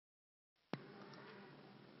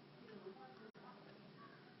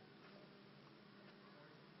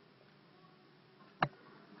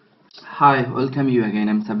Hi, welcome you again.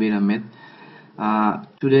 I'm Ahamed.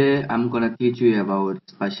 Today I'm gonna teach you about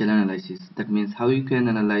spatial analysis. That means how you can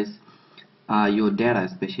analyze your data,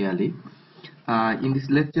 especially. In this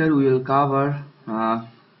lecture, we will cover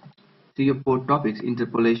 3 or 4 topics: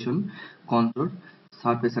 interpolation, contour,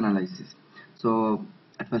 surface analysis. So,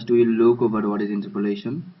 at first, we will look over what is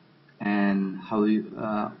interpolation and we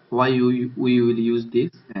will use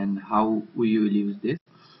this and how we will use this.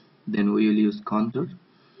 Then we will use contour.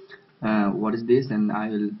 What is this? And I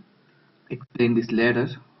will explain this later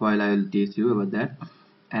while I will teach you about that,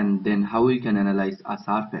 and then how we can analyze a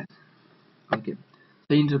surface. Okay,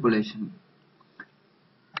 so the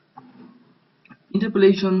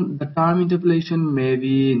term interpolation may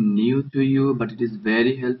be new to you, but it is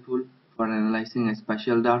very helpful for analyzing a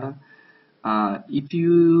spatial data. If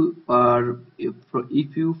you are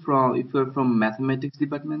from mathematics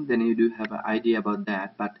department, then you do have an idea about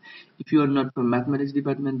that. But if you are not from mathematics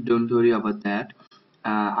department, don't worry about that.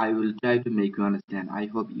 I will try to make you understand. I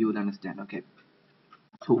hope you will understand. Okay,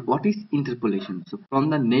 so what is interpolation? So from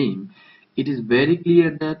the name, it is very clear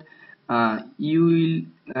that you will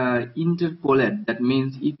interpolate. That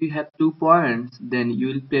means if you have 2 points, then you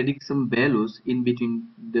will predict some values in between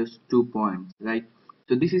those 2 points, right?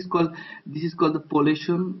 So this is called the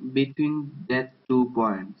polation between that 2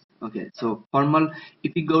 points. Okay, so formal.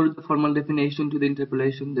 If we go to the formal definition to the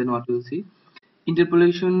interpolation, then what we'll see: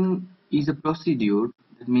 interpolation is a procedure,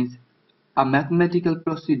 that means a mathematical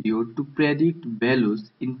procedure to predict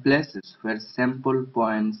values in places where sample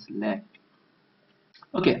points lack.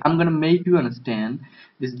 Okay, I'm gonna make you understand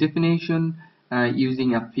this definition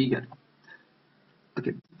using a figure.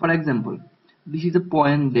 Okay, for example, this is a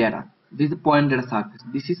point data. This is a point data surface.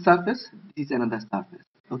 This is surface. This is another surface.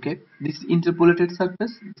 Okay, this is interpolated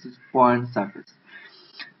surface. This is point surface.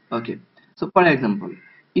 Okay, so for example,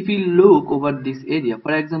 if we look over this area,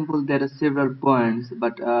 for example, there are several points,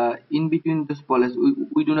 but in between those points,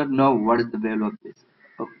 we do not know what is the value of this.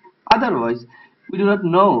 Uh, Otherwise, we do not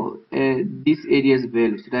know this area's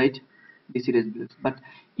values, right? This area's values. But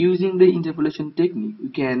using the interpolation technique, we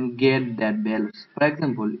can get that values. For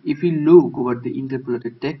example, if we look over the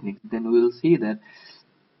interpolated technique, then we will see that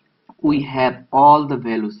we have all the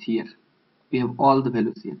values here. We have all the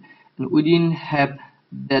values here, and we didn't have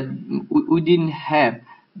that. We didn't have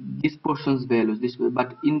this portion's values this way,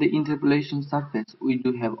 but in the interpolation surface we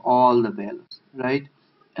do have all the values, right?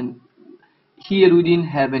 And here we didn't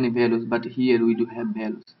have any values, but here we do have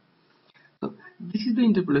values. So this is the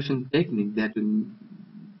interpolation technique that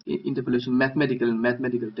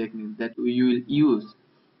mathematical technique that we will use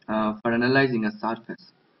for analyzing a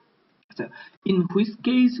surface. So in which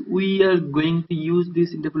case we are going to use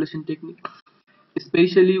this interpolation technique?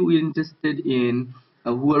 Especially we're interested in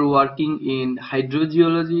who are working in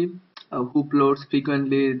hydrogeology, who plots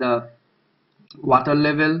frequently the water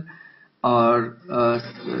level, or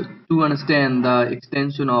to understand the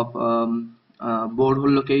extension of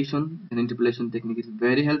borehole location. An interpolation technique is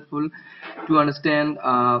very helpful to understand,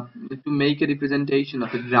 to make a representation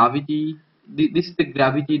of the gravity. This is the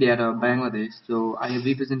gravity data of Bangladesh, so I have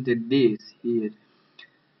represented this here.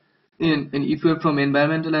 And if you're from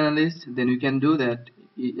environmental analyst, then you can do that,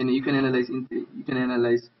 and you can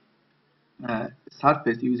analyze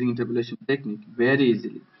surface using interpolation technique very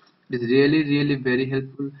easily. It is really very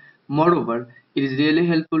helpful. Moreover, it is really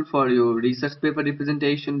helpful for your research paper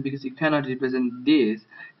representation, because you cannot represent this,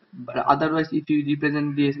 but otherwise if you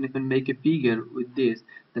represent this and you can make a figure with this,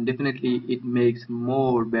 then definitely it makes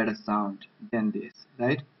more better sound than this,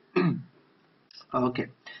 right? Okay,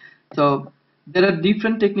 so there are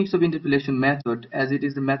different techniques of interpolation method. As it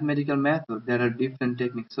is a mathematical method, there are different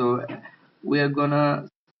techniques. So we are gonna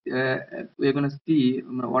see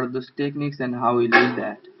what are those techniques and how we do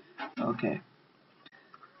that. Okay.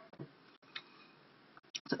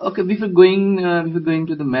 So, okay, before going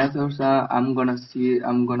to the methods, I'm gonna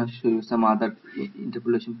show you some other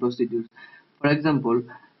interpolation procedures. For example,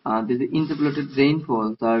 the interpolated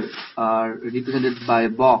rainfalls are represented by a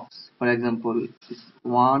box. For example, it's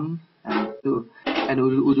 1 and 2, and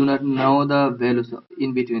we do not know the values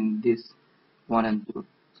in between this 1 and 2.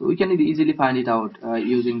 So we can easily find it out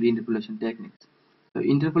using the interpolation techniques. So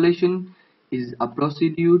interpolation is a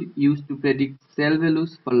procedure used to predict cell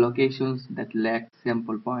values for locations that lack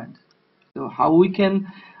sample points. So uh, how we can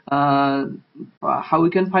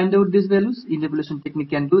find out these values? Interpolation technique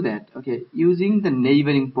can do that. Okay, using the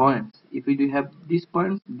neighboring points. If we do have these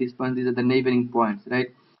points, these are the neighboring points,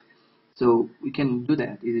 right? So we can do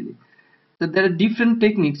that easily. So there are different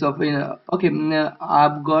techniques of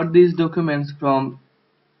I've got these documents from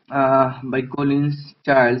by Collins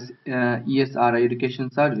Childs, ESR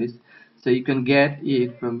Education Service. So you can get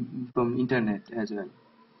it from internet as well.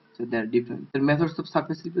 So there are different the methods of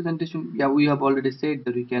surface representation. Yeah, we have already said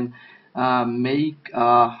that we can make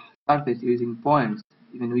surface using points.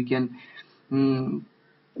 Even we can mm,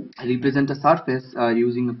 represent a surface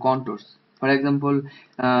using contours. For example,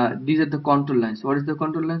 these are the contour lines. What is the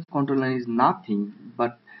contour lines? Contour line is nothing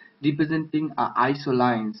but representing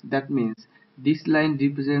isolines. That means this line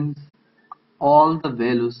represents all the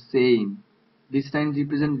values same. This line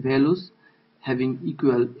represent values having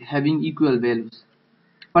equal values.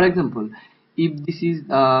 For example, if this is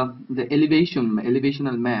the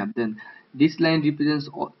elevational map, then this line represents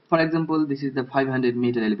for example, this is the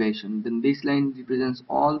 500-meter elevation, then this line represents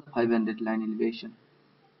all 500 line elevation.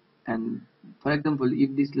 And for example,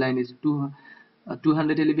 if this line is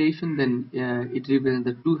 200 elevation, then it represents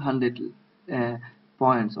the 200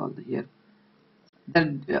 points also here.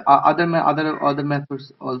 Then other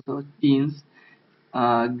methods also, teens,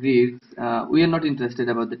 grids. We are not interested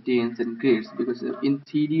about the teens and grids, because in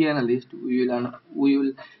 3D analyst we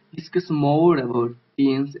will discuss more about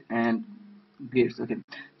teens and grids. Okay,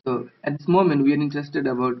 so at this moment we are interested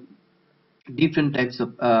about different types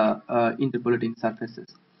of interpolating surfaces.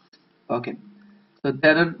 Okay, so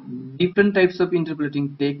there are different types of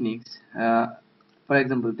interpolating techniques. For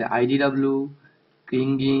example, the IDW,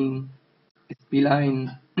 kringing,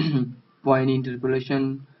 spline, point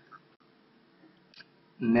interpolation,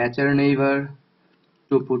 nature neighbor,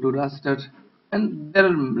 topo to raster, and there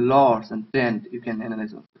are lots and trend. You can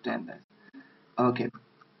analyze also trend. Okay,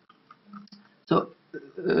 so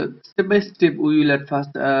step by step we will at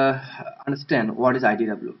first understand what is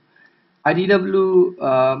IDW.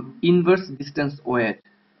 IDW inverse distance weight.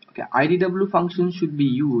 Okay, IDW function should be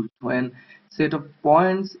used when set of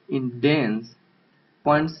points in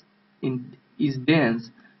is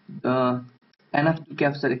dense uh, enough to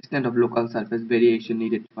capture extent of local surface variation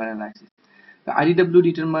needed for analysis. The IDW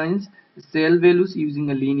determines cell values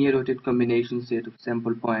using a linear weighted combination set of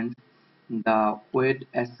sample points. The weight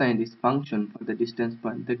assigned is function for the distance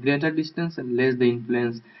point. The greater distance and less the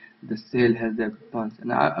influence the cell has the points.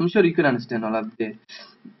 And I'm sure you can understand all of that.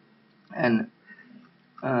 And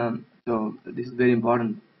so this is very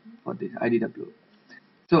important for this IDW.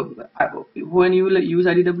 So when you will use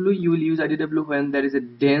IDW, you will use IDW when there is a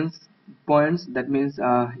dense points. That means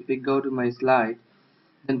if I go to my slide,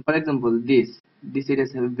 then for example this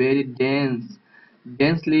areas have very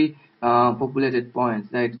densely populated points,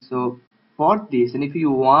 right? So for this, and if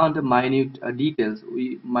you want minute details,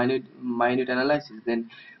 minute analysis, then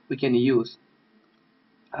we can use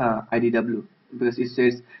IDW, because it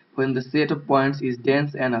says when the set of points is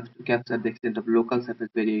dense enough to capture the extent of local surface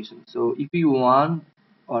variation. So if you want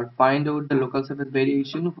or find out the local surface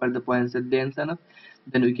variation where the points are dense enough,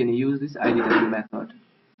 then we can use this IDW method.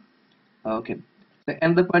 Okay. So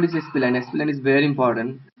another point is spline. Spline is very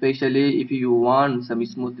important, especially if you want some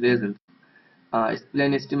smooth results.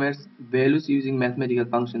 Spline estimates values using mathematical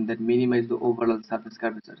function that minimize the overall surface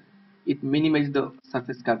curvature. It minimizes the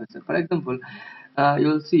surface curvature. For example, you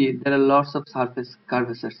will see there are lots of surface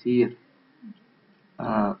curvatures here.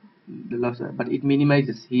 But it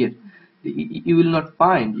minimizes here. You will not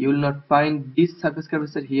find this surface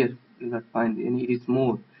curvature here. You will not find any. It is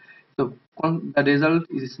smooth. So the result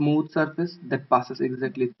is a smooth surface that passes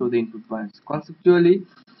exactly through the input points. Conceptually,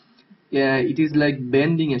 it is like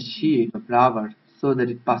bending a sheet of rubber so that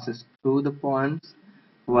it passes through the points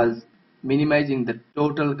while minimizing the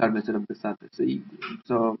total curvature of the surface.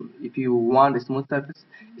 So if you want a smooth surface,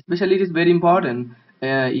 especially it is very important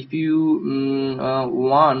if you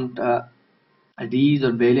want Rees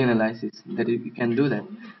or Bailey analysis, that you can do that.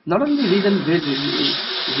 Not only Rees and Bailey,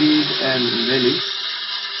 Rees and Bailey.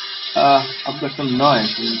 I've got some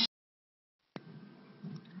noise.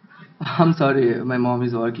 I'm sorry, my mom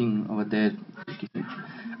is working over there.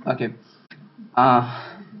 Okay.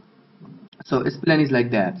 Uh, so spline is like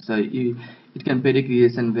that. So it can predict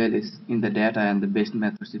recent values in the data and the best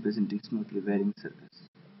methods representing smoothly varying surface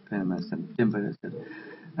phenomena and temperature.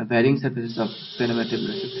 Varying surfaces of phenomena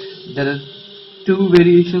temperature. There are two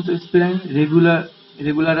variations of spline: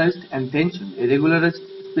 regularized and tension. A regularized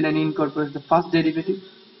spline incorporates the first derivative.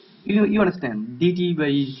 You understand, dt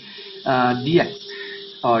by dx,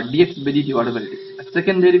 or dx by dt, whatever it is. A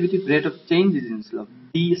second derivative, rate of change, is in slope,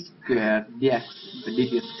 d square dx by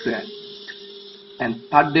dt square. And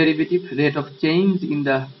third derivative, rate of change in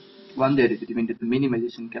the one derivative into the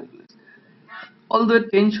minimization calculus. Although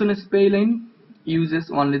tension spline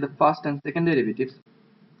uses only the first and second derivatives,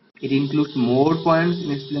 it includes more points in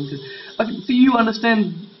spline. Okay, so you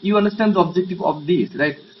understand the objective of this,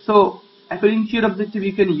 right? So according to your objective,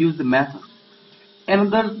 you can use the method.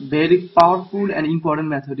 Another very powerful and important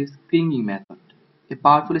method is kringing method, a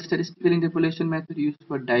powerful statistical interpolation method used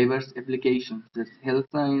for diverse applications such as health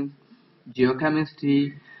science,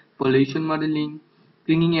 geochemistry, pollution modeling.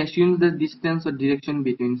 Kringing assumes the distance or direction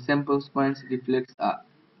between samples points reflects a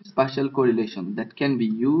spatial correlation that can be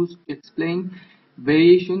used to explain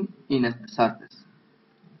variation in a surface.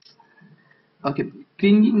 Okay,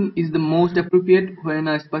 kringing is the most appropriate when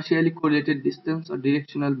a spatially correlated distance or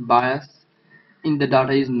directional bias in the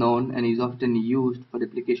data is known and is often used for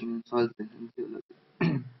application in soil science and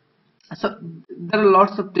geology. So there are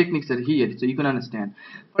lots of techniques are here, so you can understand.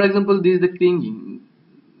 For example, this is the kringing,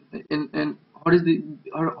 and what is the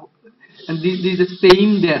or, and these the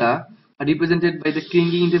same data are represented by the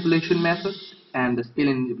kringing interpolation method and the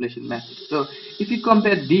spatial interpolation method. So if you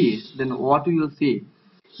compare these, then what you will see,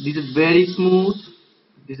 this is very smooth.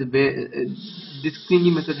 This is very, this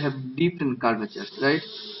kringing method have different curvatures, right?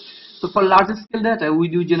 So for larger scale data, we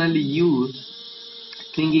do generally use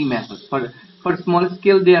stringing method. For small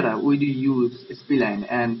scale data, we do use spline.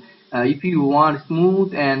 And if you want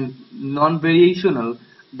smooth and non-variational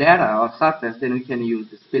data or surface, then we can use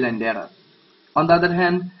the spline data. On the other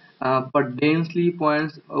hand, for densely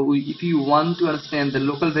points, if you want to understand the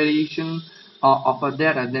local variation of a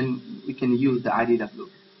data, then we can use the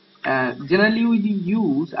IDW. Generally, we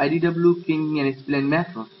use IDW, King, and spline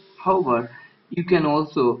method. However, you can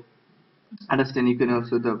also understand, you can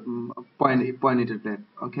also the point interpret,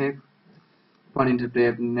 okay, point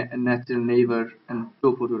interpret, natural neighbor, and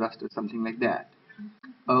topo to raster, something like that.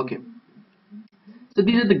 Okay, so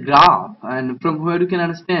these are the graph, and from where you can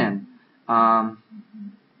understand um,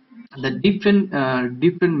 the different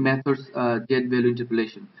methods get value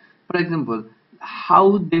interpolation. For example,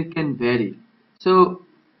 how they can vary. So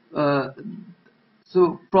uh,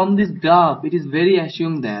 so from this graph, it is very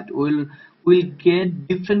assumed that we'll get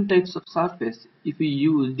different types of surface if we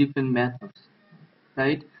use different methods,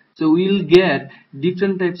 right? So we'll get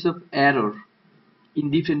different types of error in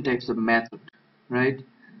different types of method, right?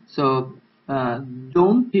 So uh,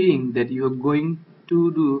 don't think that you are going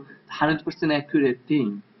to do 100% accurate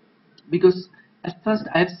thing, because at first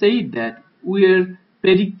I've said that we're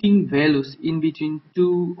predicting values in between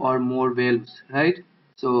two or more values, right?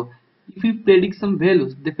 So if we predict some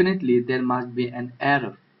values, definitely there must be an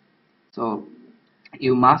error. So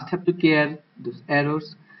you must have to care those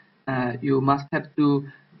errors. You must have to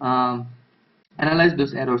um, analyze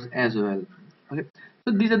those errors as well. Okay,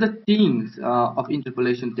 so these are the things of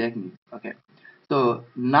interpolation techniques. Okay, so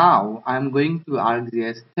now I'm going to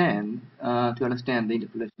ArcGIS 10 to understand the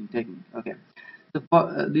interpolation technique. Okay, so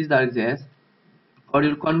for this is ArcGIS. For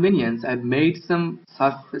your convenience, I've made some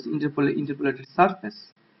surface interpolated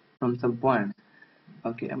surface from some points.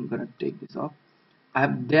 Okay, I'm gonna take this off. I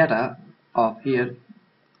have data of here.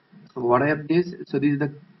 So what I have this, so this is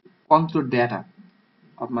the contour data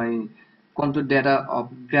of my contour data of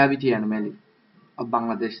gravity anomaly of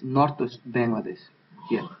Bangladesh, northwest Bangladesh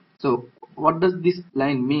here. So what does this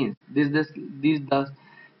line mean? This does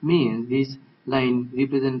mean this line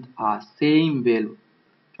represent a same value.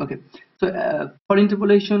 Okay, so for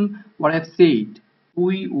interpolation, what I've said,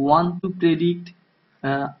 we want to predict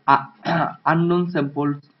unknown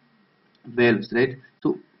samples values, right?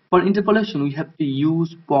 So for interpolation, we have to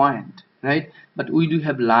use point, right? But we do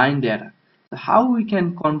have line data. So how we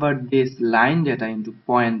can convert this line data into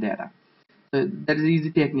point data? So that is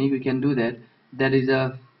easy technique. We can do that. That is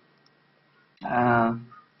a uh,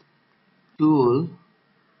 tool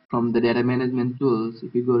from the data management tools.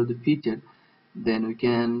 If you go to the feature, then we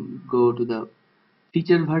can go to the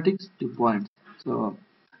feature vertex to points. So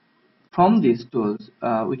from these tools,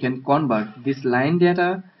 we can convert this line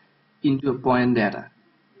data into a point data.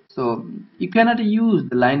 So you cannot use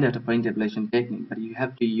the line data for interpolation technique, but you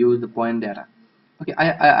have to use the point data. Okay,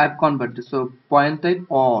 I've converted. So point type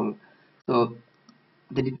all. So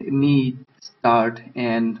that it need start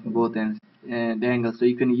and both ends the angle. So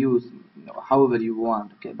you can use however you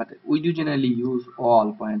want. Okay, but we do generally use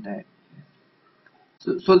all point type.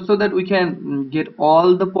 So that we can get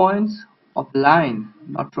all the points of line,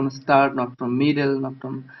 not from start, not from middle, not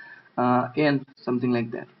from end, something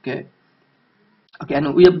like that. Okay. Okay,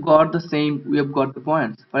 and we have got the same, we have got the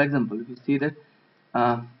points. For example, if you see that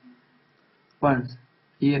uh, points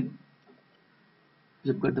here,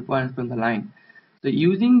 you've got the points from the line. So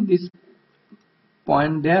using this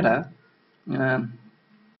point data, um,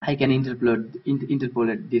 I can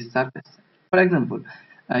interpolate this surface. For example,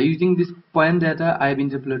 using this point data, I've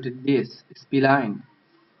interpolated this spline.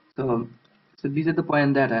 So, so these are the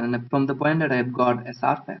point data, and from the point data, I've got a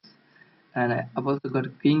surface, and I've also got a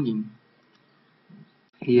kringing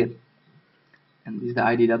here, and this is the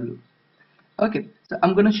IDW. Okay, so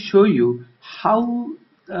I'm gonna show you how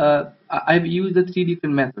I've used the three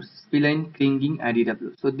different methods: spline, kringing,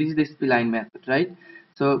 IDW. So this is the spline method, right?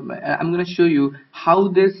 So I'm gonna show you how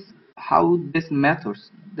this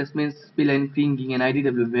methods, this means spline, kringing, and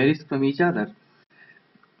IDW varies from each other.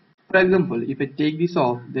 For example, if I take this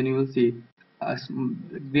off, then you will see a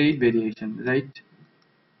great variation, right?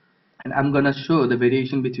 And I'm gonna show the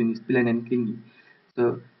variation between spline and kringing.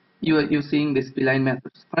 So you're seeing the spline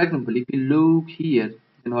methods. For example, if you look here,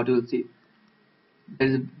 then what you will see,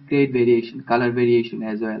 there's a great variation, color variation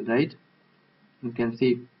as well, right? You can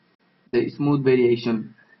see the smooth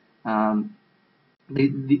variation. Um,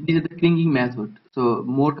 these are the kringing method. So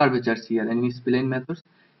more curvatures here, and in spline methods,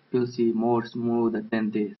 you'll see more smooth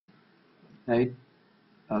than this, right?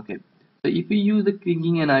 Okay. So if we use the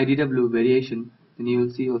kringing and IDW variation, then you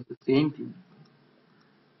will see also the same thing.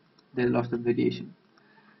 There are lots of variation.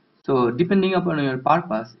 So depending upon your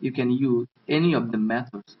purpose, you can use any of the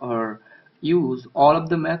methods or use all of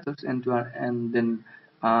the methods and then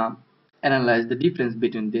uh, analyze the difference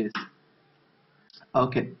between this.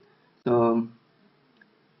 Okay, so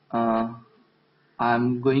uh,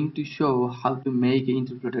 I'm going to show how to make an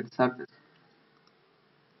interpreted surface.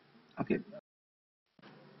 Okay,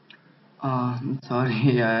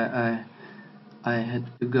 sorry, I had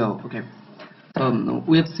to go. Okay,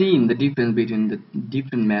 we have seen the difference between the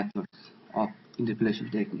different methods of interpolation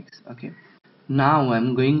techniques. Okay, now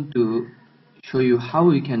I'm going to show you how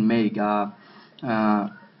we can make a, uh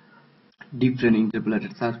different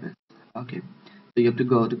interpolated surface. Okay, so you have to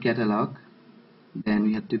go to catalog, then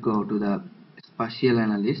we have to go to the spatial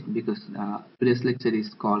analyst, because today's lecture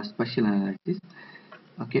is called spatial analysis.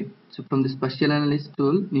 Okay, so from the spatial analyst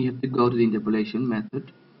tool you have to go to the interpolation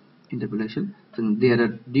method, interpolation. So there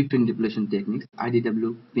are different interpolation techniques: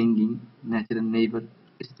 IDW, pinging, natural neighbor,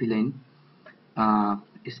 spline, uh,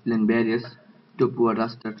 spline barriers, topo,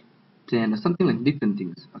 raster, trend, or something like different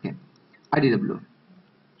things. Okay, IDW.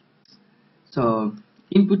 So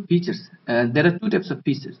input features. There are two types of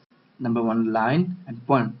features. Number one, line and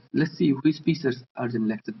point. Let's see which features are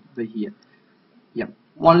selected by here. Yeah,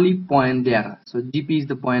 only point data. So GP is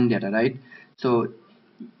the point data, right? So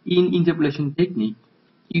in interpolation technique,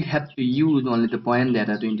 you have to use only the point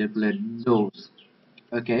data to interpolate those.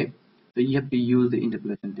 Okay, so you have to use the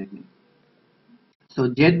interpolation technique. So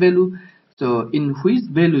jet value, so in which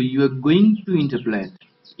value you are going to interpolate.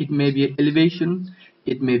 It may be elevation,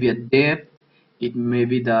 it may be a depth, it may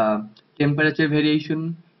be the temperature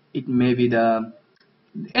variation, it may be the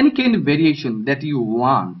any kind of variation that you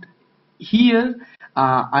want. Here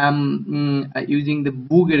I am using the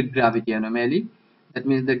Booger gravity anomaly. That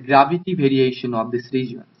means the gravity variation of this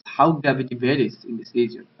region, how gravity varies in this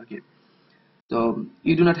region. Okay, so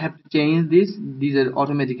you do not have to change this, these are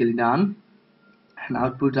automatically done. An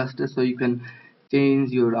output raster, so you can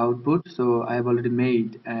change your output. So I have already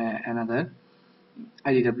made another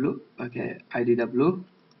IDW. Okay, IDW,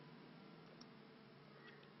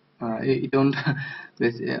 it don't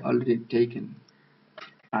was already taken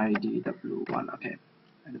IDW1. Okay,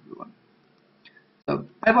 IDW1. So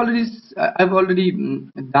I've already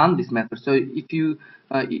done this method. So if you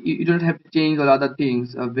don't have to change all other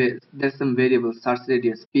things, there's some variables, search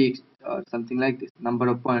radius, fixed, or something like this, number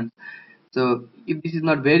of points. So if this is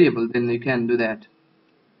not variable, then you can do that.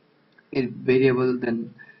 A variable,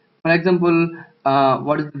 then for example,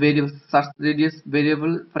 what is the variable? Search radius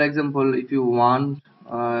variable. For example, if you want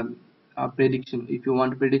a prediction, if you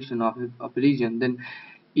want a prediction of a region, then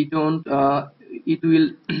it will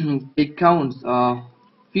take counts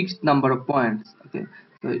fixed number of points. Okay,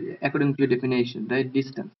 so according to your definition, right,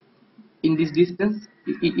 distance. In this distance,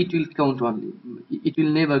 it will count only. It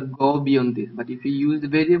will never go beyond this. But if you use the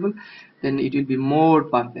variable, then it will be more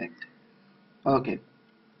perfect. Okay,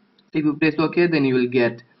 if you press OK, then you will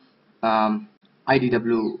get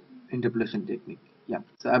IDW interpolation technique. Yeah,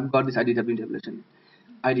 so I've got this IDW interpolation,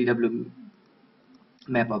 IDW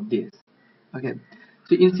map of this. Okay,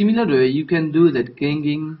 so in similar way, you can do that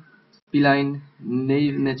kringing, spline,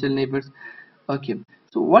 natural neighbors. Okay,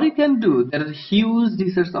 so what you can do, there are huge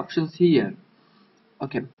research options here.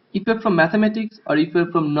 Okay, if you're from mathematics or if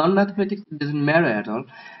you're from non-mathematics, it doesn't matter at all.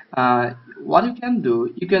 What you can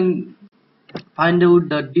do, you can find out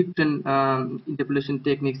the different interpolation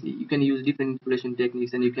techniques. You can use different interpolation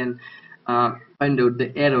techniques, and you can find out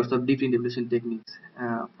the errors of different interpolation techniques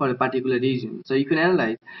for a particular region. So you can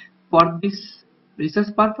analyze, for this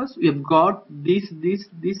research purpose we have got these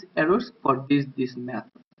errors for this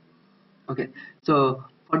method. Okay, so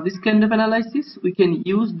for this kind of analysis we can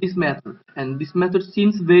use this method, and this method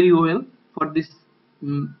seems very well for this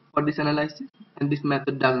analysis, and this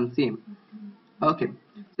method doesn't seem. Okay,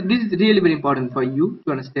 This is really very important for you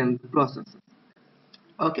to understand the process.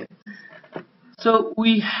 Okay, so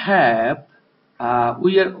we are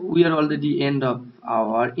already end of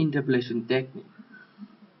our interpolation technique.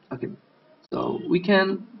 Okay, so we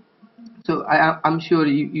can, so I'm sure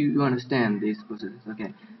you understand this process.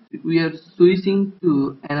 Okay, we are switching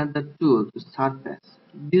to another tool, to surface.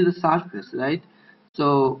 This is the surface, right?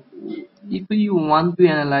 So if you want to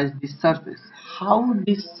analyze this surface, how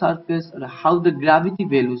this surface or how the gravity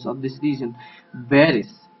values of this region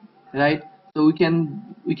varies, right? So we can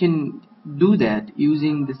do that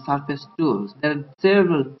using the surface tools. There are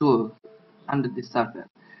several tools under the surface: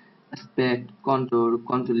 aspect, contour,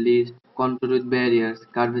 contour list, contour with barriers,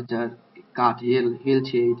 curvature, cut,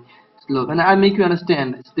 hillshade, slope, and I make you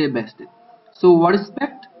understand step by step. So what is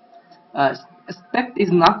aspect? Uh, Aspect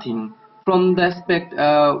is nothing. From the aspect,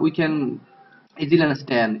 we can easily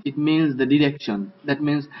understand. It means the direction. That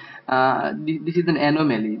means this is an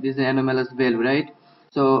anomaly. This is an anomalous value, right?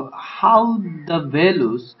 So how the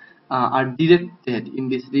values are directed in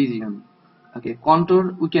this region. Okay,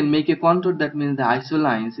 contour, we can make a contour. That means the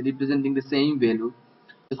isolines representing the same value.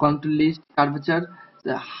 The contour list, curvature,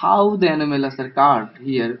 how the anomalous are carved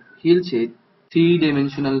here. Hillshade,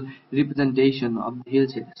 three-dimensional representation of the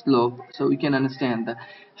hillshade. Slope, so we can understand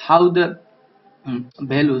how the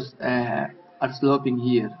values are sloping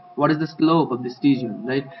here. What is the slope of this region,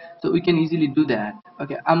 right? So we can easily do that.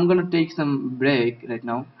 Okay, I'm gonna take some break right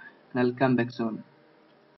now, and I'll come back soon.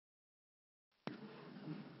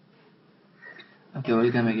 Okay,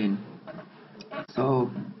 welcome again. So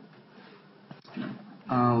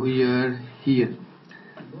we are here.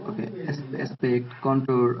 Okay, aspect,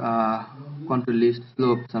 contour, contour list,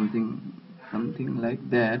 slope, something like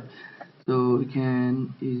that. So we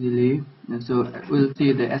can easily, so we'll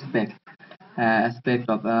see the aspect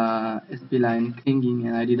of SP line, thinking,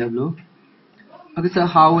 and IDW. Okay, so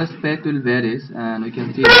how aspect will varies, and we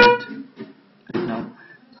can see that right now.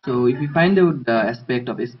 So if we find out the aspect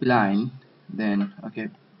of SP line, then okay,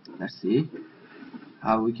 let's see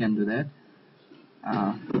how we can do that.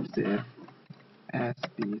 Say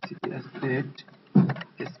aspect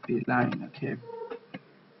SP line. Okay,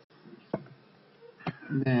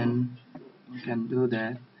 then we can do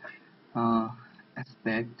that.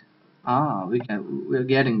 Aspect. We're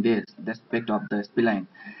getting this, the aspect of the SP line.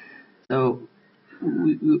 So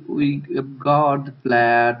we got the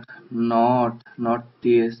flat,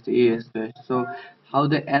 northeast, east, west. So how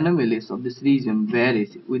the anomalies of this region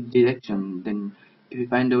varies with direction. Then if we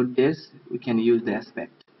find out this, we can use the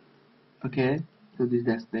aspect. Okay, so this is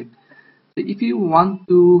the aspect. So if you want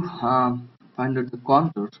to find out the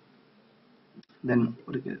contours, then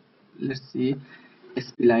okay, let's see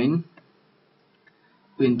SP line.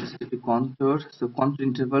 We interested to contour. So contour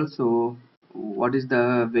interval. So what is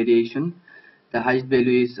the variation? The highest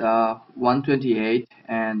value is 128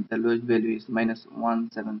 and the lowest value is minus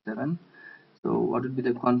 177. So what would be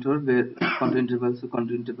the contour? Where contour interval? So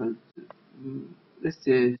contour interval, mm, let's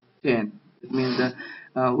say 10. It means that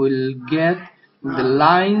we'll get the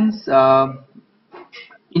lines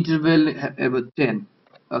interval about 10.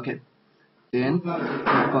 Okay, 10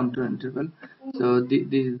 contour interval. So this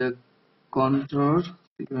is the contour.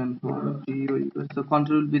 So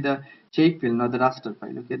contour will be the shape file, not the raster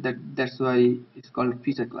file. Okay, that's why it's called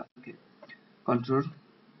feature class. Okay, contour.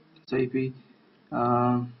 So if we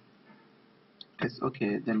press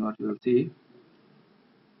okay, then what we will see,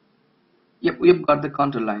 yep, we've got the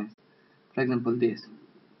contour lines. For example, this,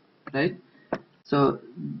 right? So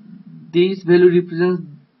this value represents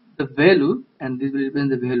the value, and this will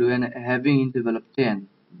represent the value, and having interval of 10.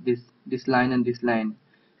 This line and this line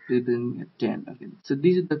representing 10. Okay, so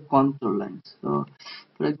these are the contour lines. So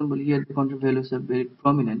for example, here the contour values are very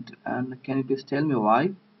prominent, and can you please tell me why?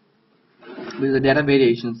 Because the data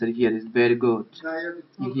variations are here is very good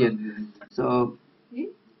here. So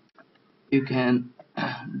you can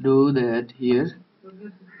do that here.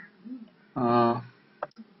 uh,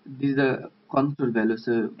 this is the contour value.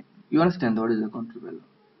 So you understand what is the contour value?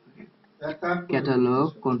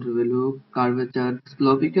 Catalog, contour value, curvature,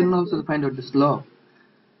 slope. You can also find out the slope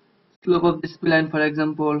of the spline. For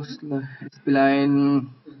example, spline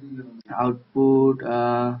output.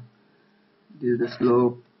 This is the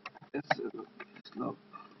slope. Yes, slope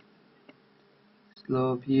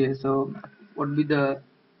slope here. So what would be the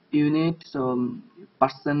unit? So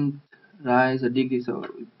percent rise or degree. So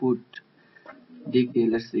we put degree.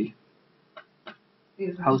 Let's see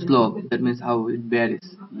how slope. That means how it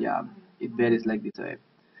varies. Yeah, it varies like this way.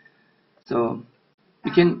 So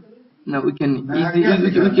we can, now we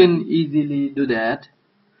can easily do that.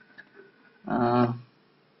 Uh,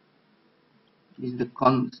 is the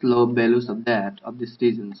slope values of this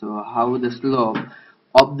region. So how the slope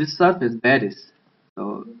of this surface varies.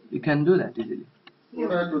 So you can do that easily.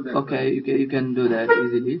 Okay, you can do that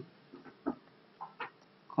easily.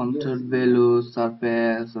 Contour value,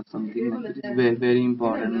 surface, or something like that is very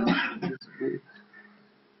important.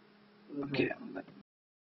 Okay.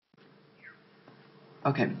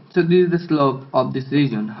 Okay, so this is the slope of this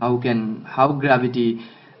region. How gravity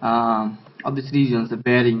of this region is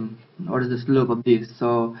varying? What is the slope of this?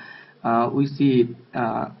 So we see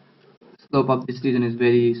slope of this region is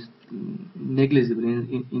very negligible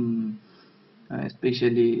in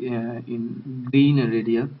especially in green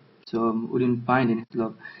area. So we didn't find any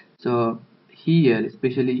slope. So here,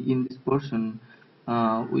 especially in this portion,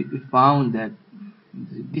 we found that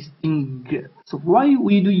this thing. So why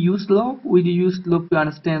we do use slope? We do use slope to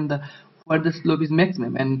understand where the slope is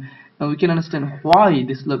maximum, and we can understand why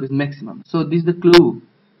the slope is maximum. So this is the clue.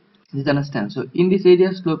 Please understand. So in this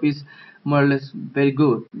area, slope is more or less very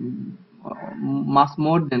good, much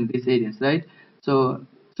more than these areas, right? So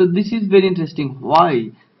this is very interesting.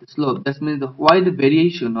 Why the slope? That means why the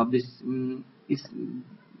variation of this is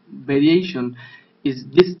variation is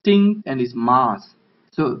distinct and is mass.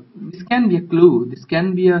 So this can be a clue. This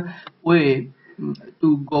can be a way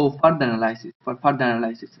to go further analysis for further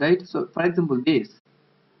analysis, right? So for example, this.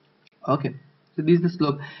 Okay, so this is the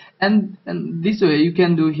slope, and this way you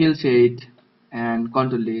can do hill shade and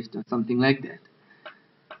contour list or something like that.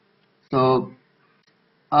 So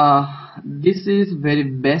this is very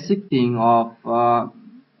basic thing of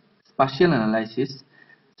spatial analysis.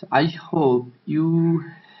 So I hope you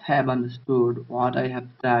have understood what I have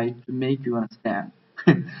tried to make you understand.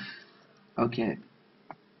 Okay,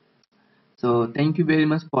 so thank you very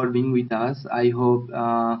much for being with us. I hope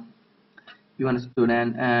you understood,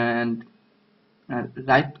 and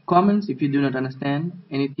write comments if you do not understand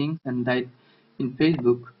anything, and write in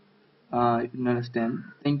Facebook if you don't understand.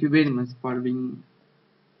 Thank you very much for being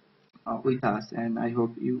with us, and I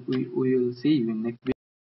hope we will see you in next video.